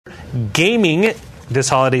Gaming this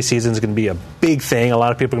holiday season is going to be a big thing. A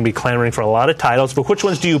lot of people are going to be clamoring for a lot of titles, but which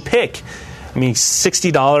ones do you pick? I mean,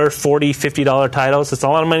 $60, $40, $50 titles, it's a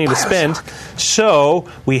lot of money to spend. So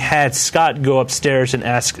we had Scott go upstairs and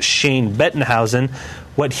ask Shane Bettenhausen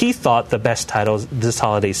what he thought the best titles this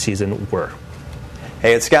holiday season were.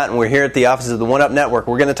 Hey, it's Scott, and we're here at the offices of the One Up Network.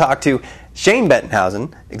 We're going to talk to Shane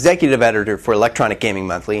Bettenhausen, executive editor for Electronic Gaming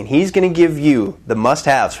Monthly, and he's going to give you the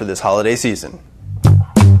must-haves for this holiday season.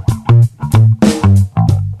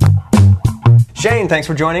 Shane, thanks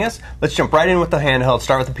for joining us. Let's jump right in with the handheld.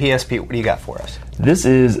 Start with the PSP. What do you got for us? This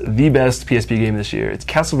is the best PSP game this year. It's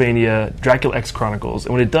Castlevania Dracula X Chronicles.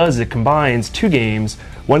 And what it does is it combines two games.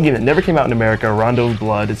 One game that never came out in America, Rondo of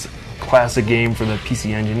Blood. It's a classic game for the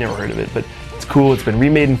PC Engine. Never heard of it, but it's cool. It's been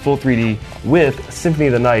remade in full 3D with Symphony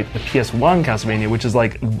of the Night, the PS1 Castlevania, which is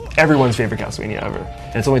like everyone's favorite Castlevania ever.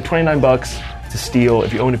 And it's only $29 to steal.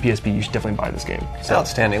 If you own a PSP, you should definitely buy this game. So,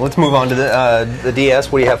 outstanding. Let's move on to the DS.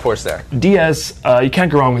 What do you have for us there? DS, you can't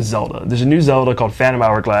go wrong with Zelda. There's a new Zelda called Phantom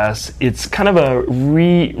Hourglass. It's kind of a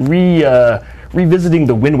revisiting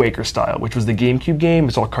the Wind Waker style, which was the GameCube game.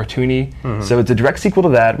 It's all cartoony. Mm-hmm. So it's a direct sequel to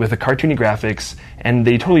that with the cartoony graphics, and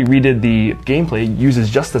they totally redid the gameplay. It uses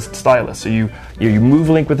just the stylus. So you move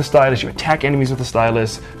Link with the stylus, you attack enemies with the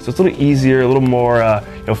stylus. So it's a little easier, a little more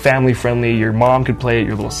family friendly. Your mom could play it,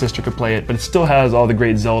 your little sister could play it, but it still has all the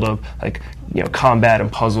great Zelda combat and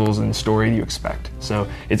puzzles and story you expect. So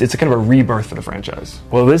it's a kind of a rebirth for the franchise.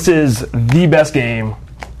 Well, this is the best game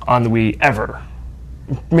on the Wii ever.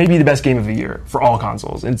 Maybe the best game of the year for all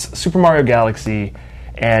consoles. It's Super Mario Galaxy,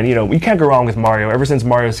 and you can't go wrong with Mario. Ever since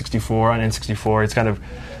Mario 64 on N64, it's kind of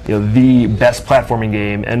the best platforming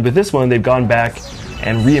game. And with this one, they've gone back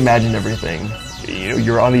and reimagined everything.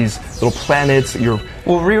 You're on these little planets.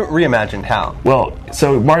 Reimagined how? Well,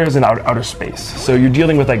 so Mario's in outer space. So you're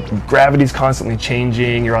dealing with gravity's constantly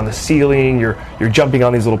changing. You're on the ceiling. You're jumping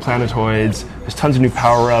on these little planetoids. There's tons of new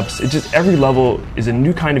power-ups. It's just every level is a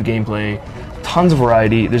new kind of gameplay. Tons of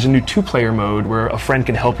variety. There's a new two-player mode where a friend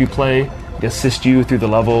can help you play, assist you through the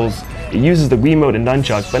levels. It uses the Wiimote and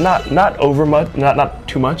nunchuck, but not over much, not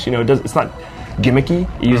too much. It's not gimmicky.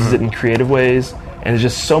 It uses it in creative ways, and there's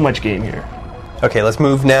just so much game here. Okay, let's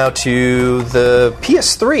move now to the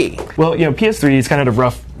PS3. Well, PS3 is kind of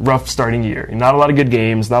a rough starting year. Not a lot of good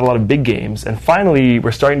games, not a lot of big games, and finally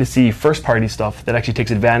we're starting to see first-party stuff that actually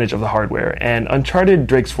takes advantage of the hardware. And Uncharted: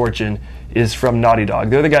 Drake's Fortune is from Naughty Dog.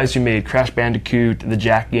 They're the guys who made Crash Bandicoot, the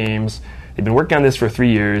Jak games. They've been working on this for 3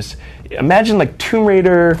 years. Imagine Tomb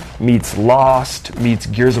Raider meets Lost meets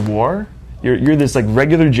Gears of War. You're this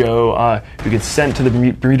regular Joe who gets sent to the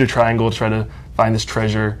Bermuda Triangle to try to find this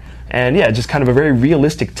treasure. And yeah, just kind of a very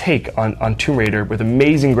realistic take on Tomb Raider with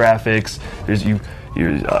amazing graphics. There's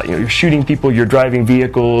you're shooting people, you're driving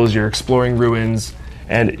vehicles, you're exploring ruins,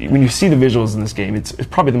 and when you see the visuals in this game, it's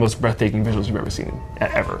probably the most breathtaking visuals you've ever seen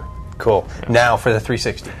ever. Cool. Yeah. Now for the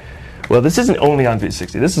 360. Well, this isn't only on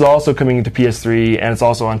 360. This is also coming into PS3, and it's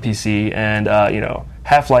also on PC. And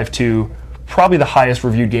Half-Life 2, probably the highest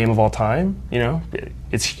reviewed game of all time.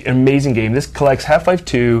 It's an amazing game. This collects Half-Life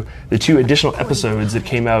 2, the 2 additional episodes that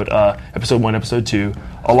came out, Episode 1, Episode 2,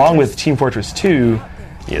 along with Team Fortress 2,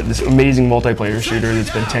 this amazing multiplayer shooter that's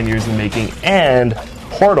been 10 years in the making, and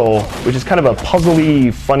Portal, which is kind of a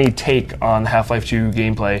puzzly, funny take on Half-Life 2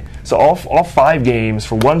 gameplay. So all 5 games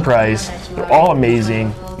for one price. They're all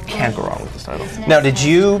amazing. You can't go wrong with this title. Now, did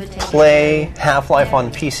you play Half-Life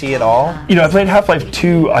on PC at all? I played Half-Life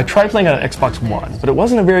 2. I tried playing it on Xbox One, but it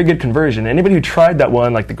wasn't a very good conversion. Anybody who tried that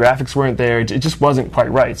one, the graphics weren't there. It just wasn't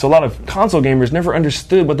quite right. So a lot of console gamers never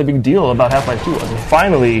understood what the big deal about Half-Life 2 was. And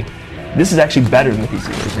finally, this is actually better than the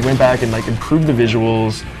PC version. They went back and improved the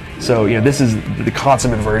visuals. So, this is the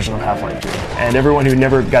consummate version of Half-Life 2. And everyone who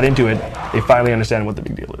never got into it, they finally understand what the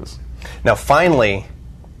big deal is. Now, finally,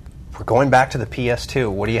 we're going back to the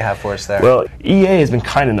PS2. What do you have for us there? Well, EA has been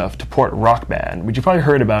kind enough to port Rock Band, which you probably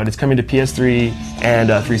heard about. It's coming to PS3 and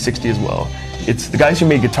 360 as well. It's the guys who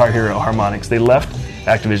made Guitar Hero Harmonix. They left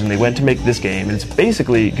Activision. They went to make this game, and it's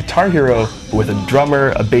basically Guitar Hero with a drummer,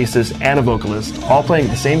 a bassist, and a vocalist, all playing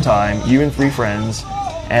at the same time, you and 3 friends,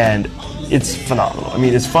 and it's phenomenal. I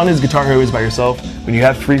mean, as fun as Guitar Hero is by yourself, when you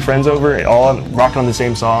have 3 friends over, all rocking on the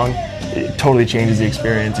same song, it totally changes the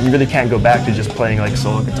experience. And you really can't go back to just playing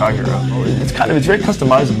solo Guitar Hero. It's very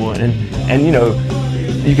customizable, and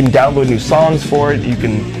you can download new songs for it. You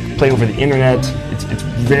can play over the internet. It's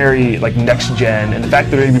very next gen, and the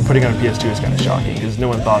fact that they're even putting it on PS2 is kind of shocking because no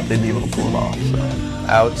one thought they'd be able to pull it off. So.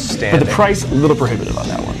 Outstanding. But the price, a little prohibitive on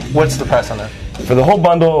that one. What's the price on that? For the whole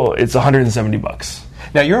bundle, it's $170.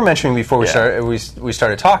 Now, you were mentioning before we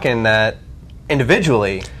started talking that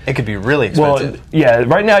individually, it could be really expensive. Well, yeah,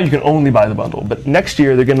 right now you can only buy the bundle, but next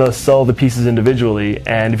year they're going to sell the pieces individually,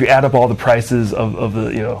 and if you add up all the prices of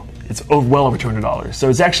the, it's well over $200. So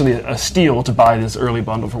it's actually a steal to buy this early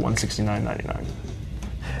bundle for $169.99.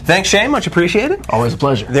 Thanks, Shane. Much appreciated. Always a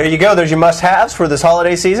pleasure. There you go. There's your must-haves for this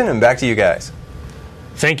holiday season, and back to you guys.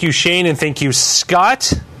 Thank you, Shane, and thank you,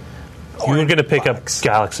 Scott. You were going to pick up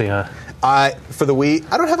Galaxy, huh? For the Wii,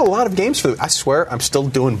 I don't have a lot of games for the Wii. I swear, I'm still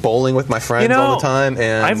doing bowling with my friends all the time.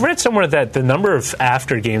 And I've read somewhere that the number of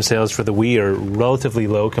after-game sales for the Wii are relatively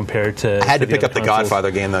low compared to... I had to pick up the the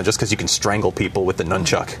Godfather game, though, just because you can strangle people with the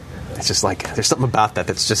nunchuck. It's just like, there's something about that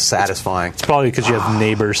that's just satisfying. It's probably because you have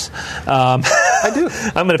neighbors. I do.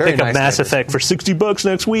 I'm going to pick up nice Mass neighbors. Effect for $60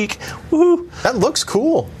 next week. Woohoo! That looks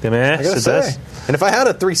cool. Yeah, man, I gotta it say. does. And if I had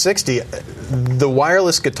a 360, the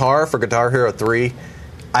wireless guitar for Guitar Hero 3,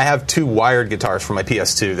 I have 2 wired guitars for my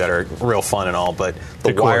PS2 that are real fun and all, but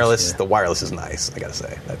the wireless is nice. I gotta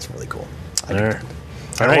say, that's really cool. All right.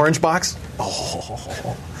 An orange box.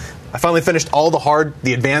 Oh, I finally finished all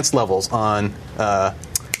the advanced levels on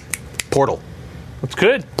Portal. That's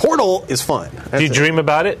good. Portal is fun. Do you dream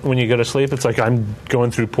about it when you go to sleep? It's like I'm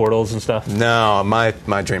going through portals and stuff. No,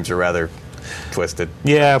 my dreams are rather twisted.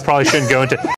 Yeah, I probably shouldn't go into...